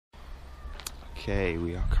Okay,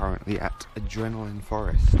 we are currently at Adrenaline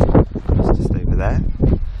Forest. It's just over there.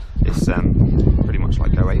 It's pretty much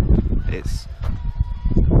like Go Ape. It's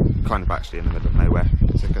kind of actually in the middle of nowhere.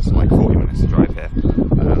 It took us like 40 minutes to drive here.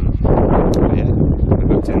 But yeah, we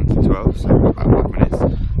booked in for 12, so about 5 minutes.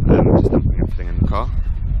 Just dumping everything in the car.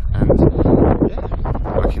 And yeah,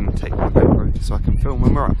 I can take my GoPro just so I can film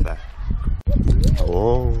when we're up there.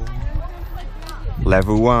 Oh,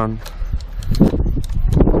 level 1.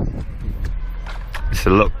 It's a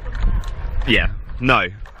lot, yeah, no,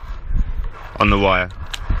 on the wire.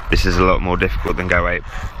 This is a lot more difficult than Go Ape.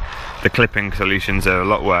 The clipping solutions are a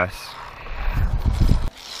lot worse.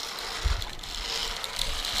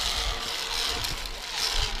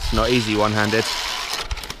 It's not easy one-handed,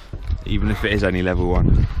 even if it is only level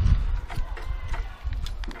 1.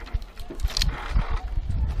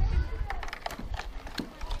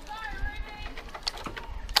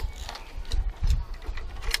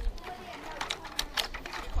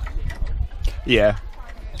 Yeah.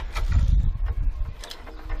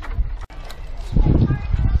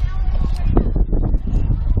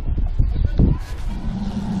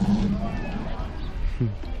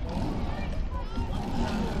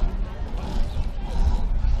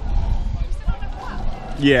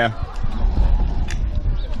 Yeah.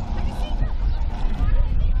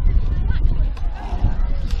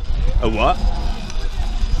 A what?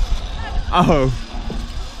 Oh.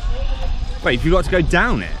 Wait, you got to go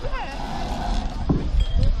down it?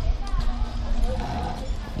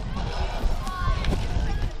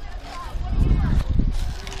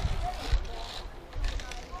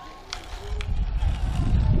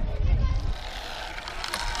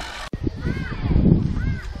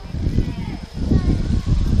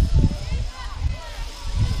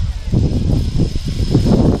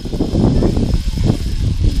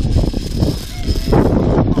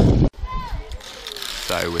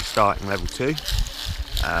 So we're starting level 2.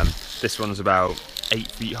 This one's about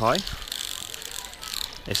 8 feet high.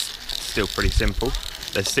 It's still pretty simple.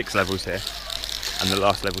 There's 6 levels here, and the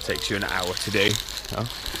last level takes you an hour to do. Oh,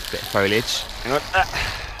 bit of foliage. Hang on.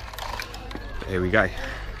 But here we go.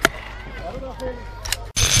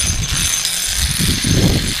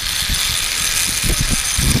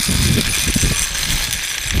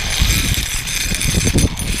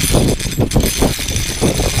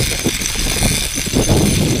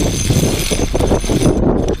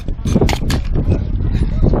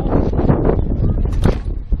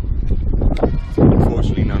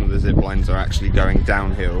 Unfortunately, none of the zip lines are actually going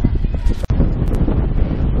downhill.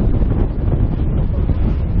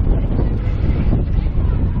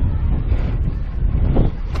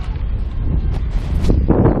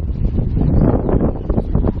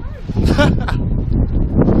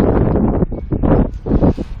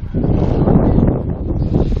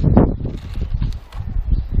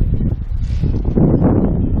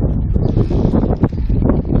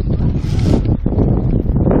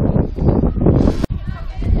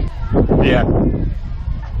 Yeah.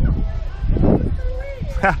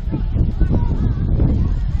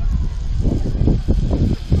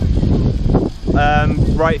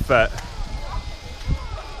 Right foot.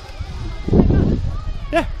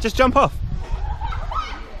 Yeah, just jump off.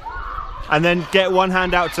 And then get one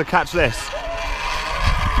hand out to catch this.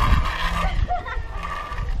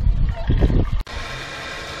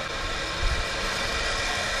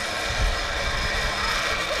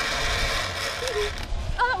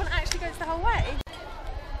 Oh, that one actually goes the whole way.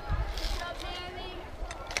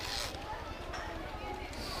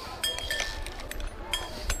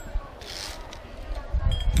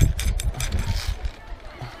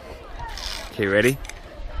 Okay, ready?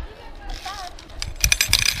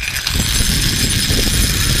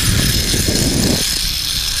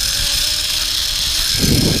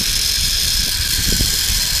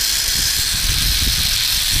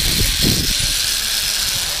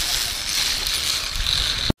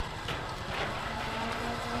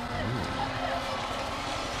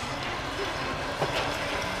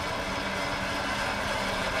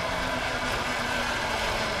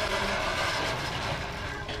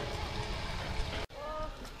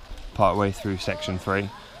 Part way through section 3.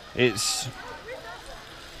 It's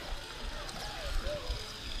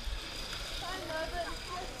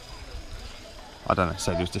I don't know,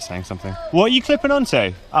 Sadie was just saying something. What are you clipping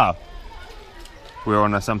onto? Oh. We're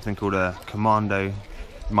on something called a commando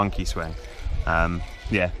monkey swing.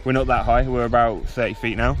 Yeah, we're not that high, we're about 30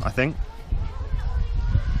 feet now, I think.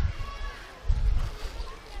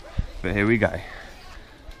 But here we go.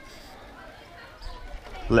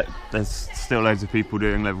 Look, there's still loads of people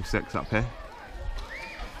doing level 6 up here.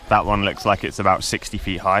 That one looks like it's about 60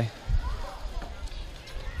 feet high.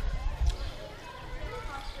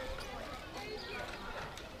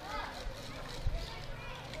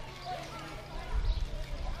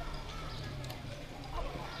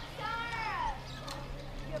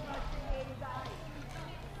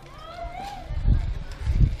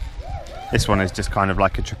 This one is just kind of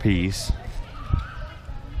like a trapeze.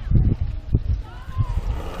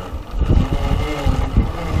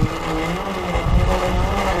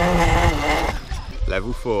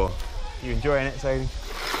 Level 4. You enjoying it, Sadie?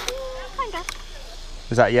 Kinda.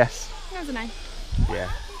 Is that a yes? That was a no. Yeah.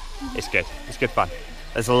 It's good. It's good fun.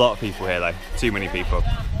 There's a lot of people here though. Too many people.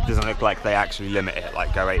 Doesn't look like they actually limit it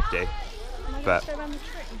like Go Ape do. But Go around the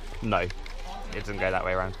tree? no, it doesn't go that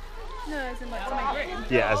way around. No, as in like to make room.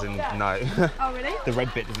 Yeah, as in no. Oh really? The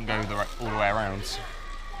red bit doesn't go all the way around.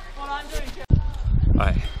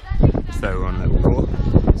 Right, so we're on level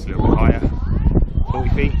 4. It's a little bit higher. 40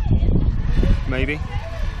 feet, maybe.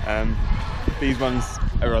 These ones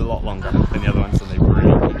are a lot longer than the other ones, and they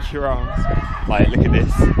really pinch your arms. Like, look at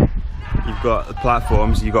this. You've got the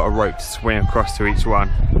platforms, you've got a rope to swing across to each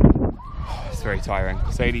one. Oh, it's very tiring.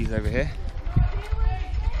 Sadie's over here.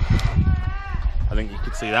 I think you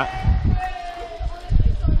could see that.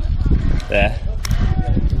 There.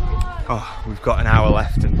 Oh, we've got an hour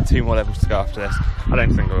left and 2 more levels to go after this. I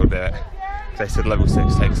don't think we'll do it. They said level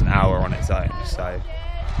 6 takes an hour on its own, so.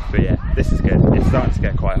 But yeah, this is good. It's starting to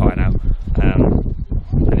get quite high now. And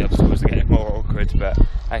the obstacles are getting more awkward, but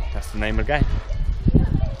hey, that's the name of the game.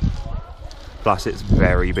 Plus, it's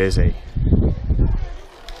very busy.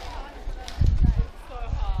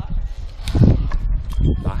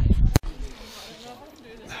 Bye.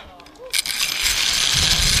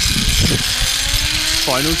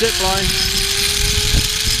 Final zip line.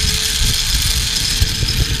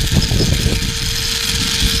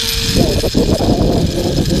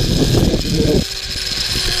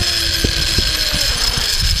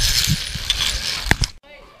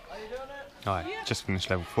 Alright, just finished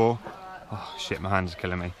level 4. Oh shit, my hands are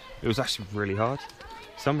killing me. It was actually really hard.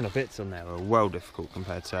 Some of the bits on there were well difficult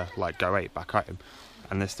compared to like Go Ape back home.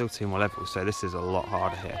 And there's still 2 more levels, so this is a lot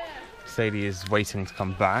harder here. Sadie is waiting to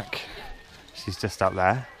come back. She's just up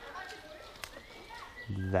there.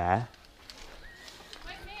 There.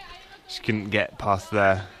 She couldn't get past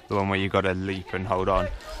the one where you got to leap and hold on.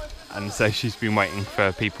 And so she's been waiting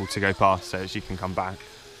for people to go past so she can come back.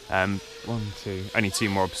 Only 2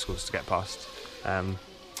 more obstacles to get past.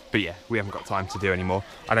 But yeah, we haven't got time to do any more.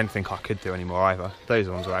 I don't think I could do any more either. Those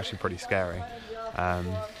ones were actually pretty scary.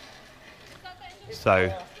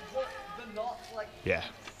 So yeah,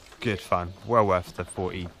 good fun. Well worth the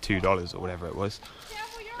 $42 or whatever it was.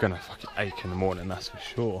 Gonna fucking ache in the morning, that's for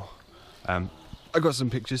sure. I got some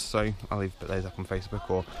pictures, so I'll either put those up on Facebook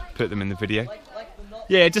or put them in the video.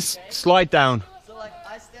 Yeah, just slide down.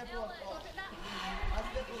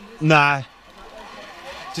 Nah,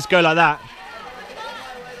 just go like that.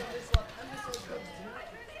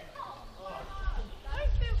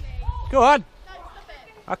 Go on.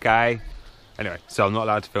 Okay. Anyway, so I'm not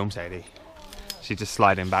allowed to film Sadie. She's just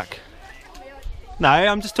sliding back. No,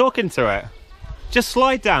 I'm just talking to it. Just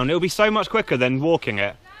slide down. It'll be so much quicker than walking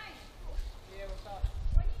it.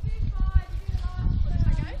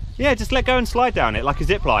 Yeah, just let go and slide down it like a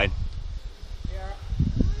zip line.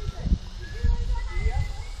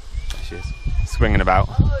 There she is, swinging about.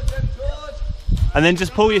 And then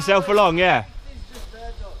just pull yourself along, yeah.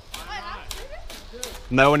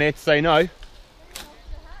 No one here to say no.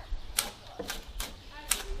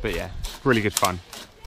 But yeah, really good fun.